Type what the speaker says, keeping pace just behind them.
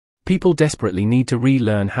People desperately need to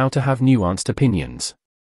relearn how to have nuanced opinions.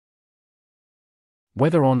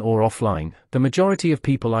 Whether on or offline, the majority of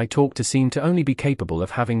people I talk to seem to only be capable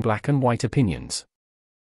of having black and white opinions.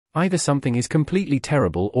 Either something is completely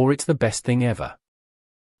terrible or it's the best thing ever.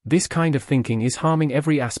 This kind of thinking is harming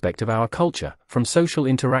every aspect of our culture, from social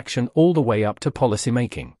interaction all the way up to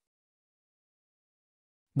policymaking.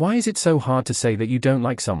 Why is it so hard to say that you don't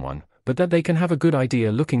like someone, but that they can have a good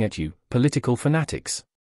idea looking at you, political fanatics?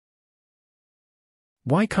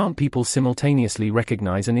 Why can't people simultaneously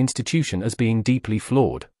recognize an institution as being deeply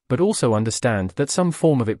flawed, but also understand that some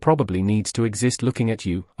form of it probably needs to exist looking at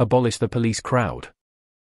you, abolish the police crowd?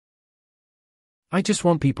 I just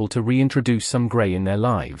want people to reintroduce some grey in their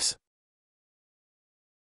lives.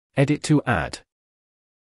 Edit to add.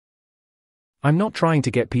 I'm not trying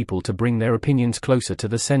to get people to bring their opinions closer to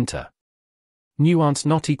the center. Nuanced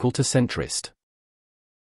not equal to centrist.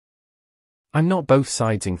 I'm not both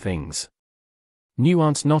sidesing things.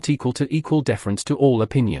 Nuance not equal to equal deference to all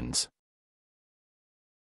opinions.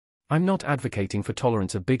 I'm not advocating for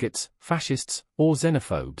tolerance of bigots, fascists, or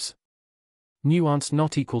xenophobes. Nuance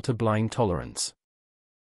not equal to blind tolerance.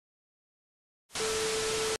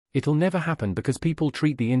 It'll never happen because people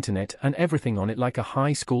treat the internet and everything on it like a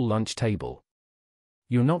high school lunch table.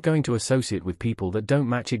 You're not going to associate with people that don't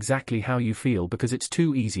match exactly how you feel because it's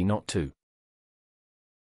too easy not to.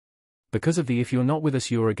 Because of the if you're not with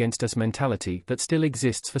us you're against us mentality that still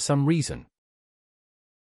exists for some reason.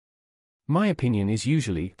 My opinion is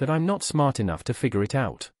usually that I'm not smart enough to figure it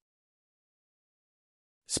out.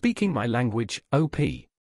 Speaking my language, OP.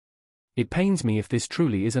 It pains me if this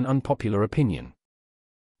truly is an unpopular opinion.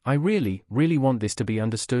 I really, really want this to be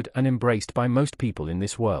understood and embraced by most people in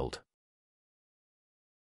this world.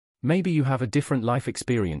 Maybe you have a different life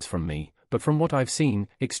experience from me, but from what I've seen,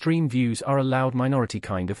 extreme views are a loud minority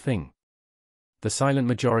kind of thing. The silent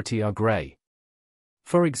majority are grey.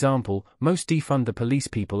 For example, most defund the police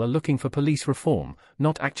people are looking for police reform,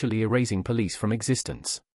 not actually erasing police from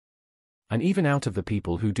existence. And even out of the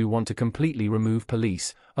people who do want to completely remove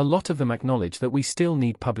police, a lot of them acknowledge that we still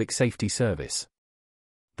need public safety service.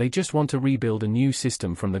 They just want to rebuild a new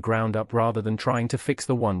system from the ground up rather than trying to fix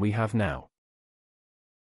the one we have now.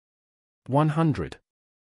 100.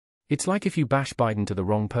 It's like if you bash Biden to the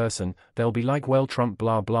wrong person, they'll be like well Trump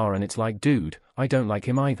blah blah and it's like dude, I don't like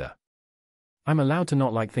him either. I'm allowed to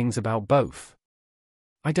not like things about both.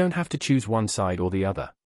 I don't have to choose one side or the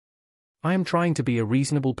other. I am trying to be a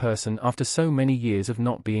reasonable person after so many years of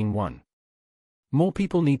not being one. More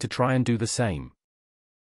people need to try and do the same.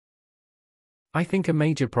 I think a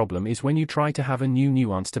major problem is when you try to have a new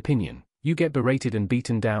nuanced opinion, you get berated and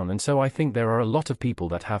beaten down, and so I think there are a lot of people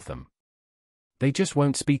that have them. They just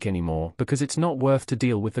won't speak anymore because it's not worth to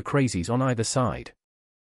deal with the crazies on either side.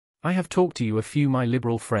 I have talked to a few my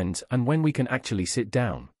liberal friends, and when we can actually sit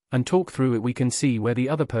down and talk through it we can see where the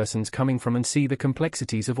other person's coming from and see the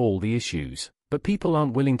complexities of all the issues, but people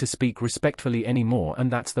aren't willing to speak respectfully anymore, and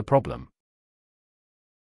that's the problem.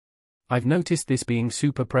 I've noticed this being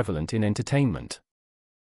super prevalent in entertainment.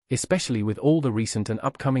 Especially with all the recent and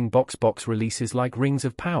upcoming box releases like Rings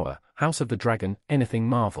of Power, House of the Dragon, anything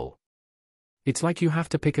Marvel. It's like you have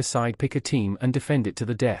to pick a side, pick a team and defend it to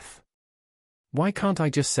the death. Why can't I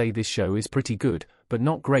just say this show is pretty good, but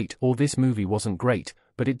not great, or this movie wasn't great,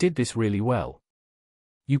 but it did this really well?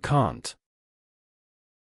 You can't.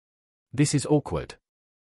 This is awkward.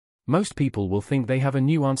 Most people will think they have a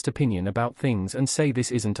nuanced opinion about things and say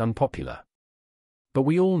this isn't unpopular. But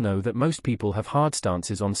we all know that most people have hard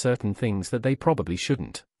stances on certain things that they probably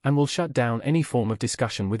shouldn't, and will shut down any form of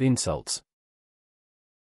discussion with insults.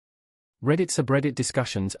 Reddit subreddit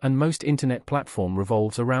discussions and most internet platform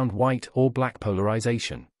revolves around white or black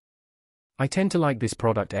polarization. I tend to like this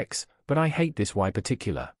product X, but I hate this Y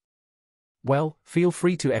particular. Well, feel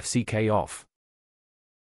free to FCK off.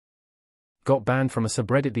 Got banned from a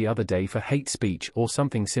subreddit the other day for hate speech or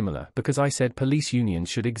something similar because I said police unions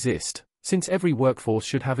should exist, since every workforce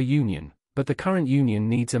should have a union, but the current union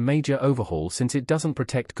needs a major overhaul since it doesn't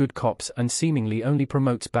protect good cops and seemingly only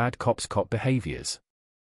promotes bad cops' cop behaviors.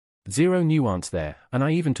 Zero nuance there, and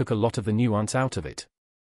I even took a lot of the nuance out of it.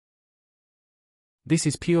 This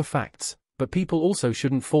is pure facts, but people also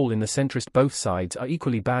shouldn't fall in the centrist both sides are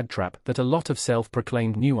equally bad trap that a lot of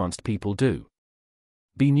self-proclaimed nuanced people do.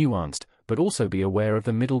 Be nuanced, but also be aware of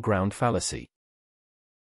the middle ground fallacy.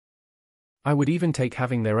 I would even take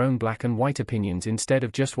having their own black and white opinions instead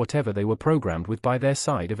of just whatever they were programmed with by their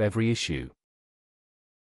side of every issue.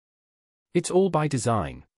 It's all by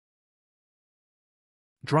design.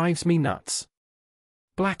 Drives me nuts.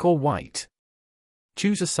 Black or white?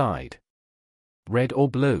 Choose a side. Red or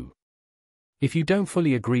blue? If you don't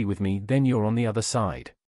fully agree with me, then you're on the other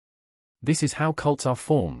side. This is how cults are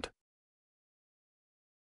formed.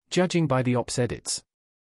 Judging by the op's edits.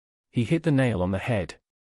 He hit the nail on the head.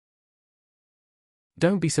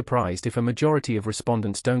 Don't be surprised if a majority of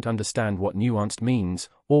respondents don't understand what nuanced means,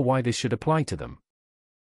 or why this should apply to them.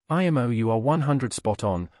 IMO, you are 100 spot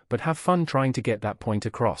on, but have fun trying to get that point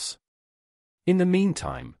across. In the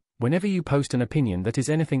meantime, whenever you post an opinion that is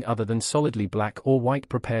anything other than solidly black or white,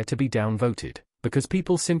 prepare to be downvoted, because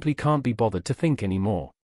people simply can't be bothered to think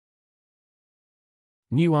anymore.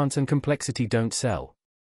 Nuance and complexity don't sell.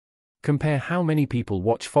 Compare how many people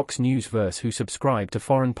watch Fox News versus who subscribe to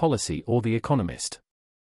Foreign Policy or The Economist.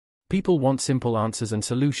 People want simple answers and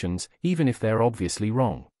solutions, even if they're obviously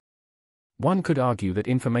wrong. One could argue that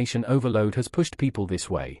information overload has pushed people this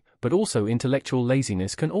way, but also intellectual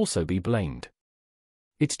laziness can also be blamed.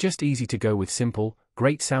 It's just easy to go with simple,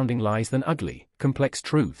 great-sounding lies than ugly, complex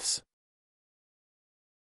truths.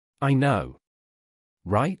 I know.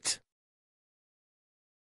 Right?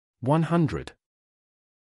 100.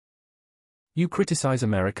 You criticize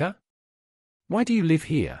America? Why do you live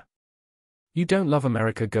here? You don't love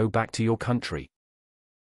America, go back to your country.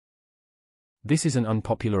 This is an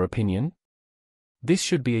unpopular opinion? This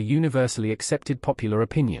should be a universally accepted popular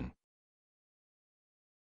opinion.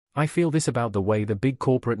 I feel this about the way the big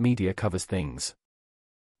corporate media covers things.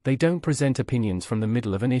 They don't present opinions from the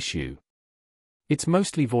middle of an issue. It's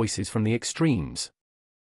mostly voices from the extremes.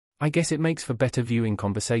 I guess it makes for better viewing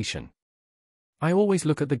conversation. I always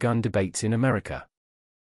look at the gun debates in America.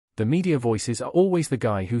 The media voices are always the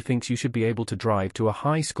guy who thinks you should be able to drive to a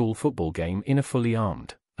high school football game in a fully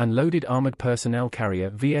armed and loaded armored personnel carrier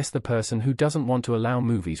vs the person who doesn't want to allow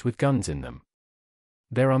movies with guns in them.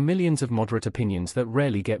 There are millions of moderate opinions that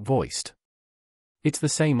rarely get voiced. It's the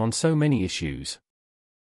same on so many issues.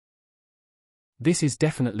 This is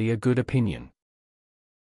definitely a good opinion.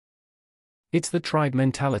 It's the tribe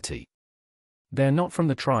mentality. They're not from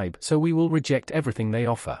the tribe, so we will reject everything they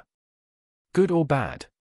offer. Good or bad.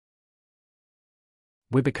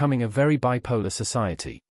 We're becoming a very bipolar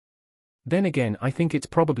society. Then again, I think it's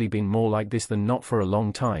probably been more like this than not for a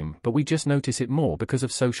long time, but we just notice it more because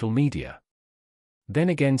of social media. Then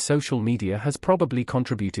again, social media has probably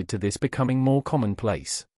contributed to this becoming more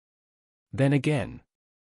commonplace. Then again.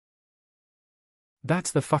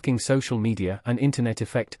 That's the fucking social media and internet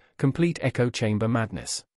effect, complete echo chamber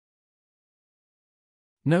madness.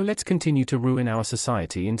 No, let's continue to ruin our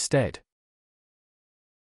society instead.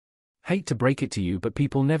 Hate to break it to you, but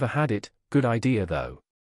people never had it. Good idea though.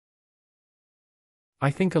 I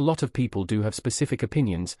think a lot of people do have specific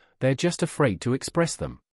opinions, they're just afraid to express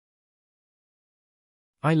them.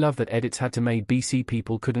 I love that edits had to made BC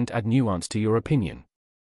people couldn't add nuance to your opinion.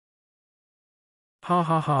 Ha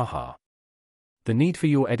ha ha ha. The need for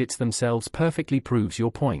your edits themselves perfectly proves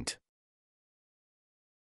your point.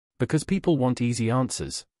 Because people want easy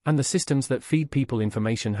answers, and the systems that feed people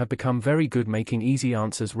information have become very good making easy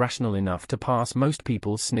answers rational enough to pass most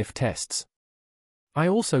people's sniff tests. I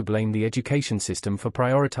also blame the education system for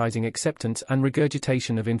prioritizing acceptance and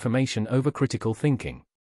regurgitation of information over critical thinking.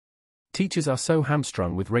 Teachers are so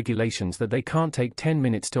hamstrung with regulations that they can't take 10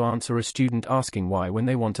 minutes to answer a student asking why when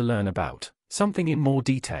they want to learn about something in more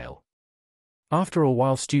detail. After a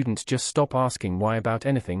while, students just stop asking why about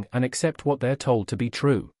anything and accept what they're told to be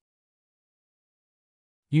true.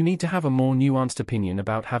 You need to have a more nuanced opinion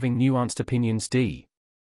about having nuanced opinions.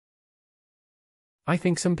 I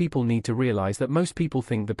think some people need to realize that most people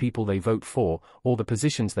think the people they vote for, or the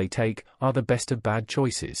positions they take, are the best of bad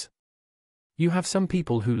choices. You have some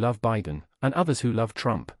people who love Biden, and others who love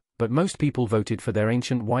Trump, but most people voted for their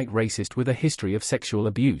ancient white racist with a history of sexual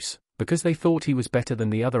abuse, because they thought he was better than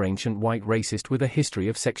the other ancient white racist with a history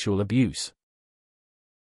of sexual abuse.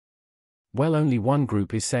 Well, only one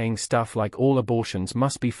group is saying stuff like all abortions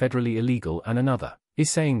must be federally illegal and another is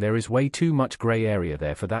saying there is way too much gray area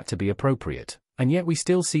there for that to be appropriate, and yet we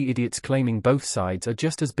still see idiots claiming both sides are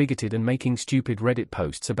just as bigoted and making stupid Reddit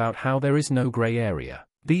posts about how there is no gray area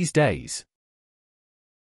these days.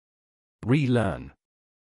 Relearn.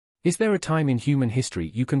 Is there a time in human history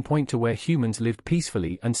you can point to where humans lived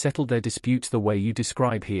peacefully and settled their disputes the way you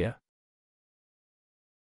describe here?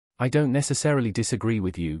 I don't necessarily disagree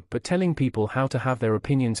with you, but telling people how to have their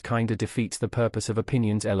opinions kinda defeats the purpose of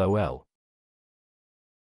opinions, lol.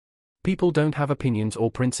 People don't have opinions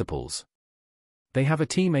or principles. They have a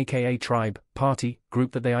team, aka tribe, party,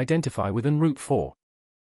 group that they identify with and root for.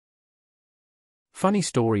 Funny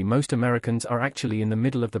story, most Americans are actually in the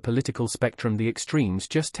middle of the political spectrum, the extremes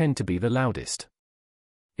just tend to be the loudest.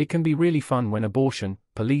 It can be really fun when abortion,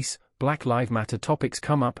 police, Black Lives Matter topics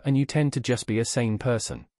come up and you tend to just be a sane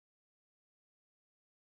person.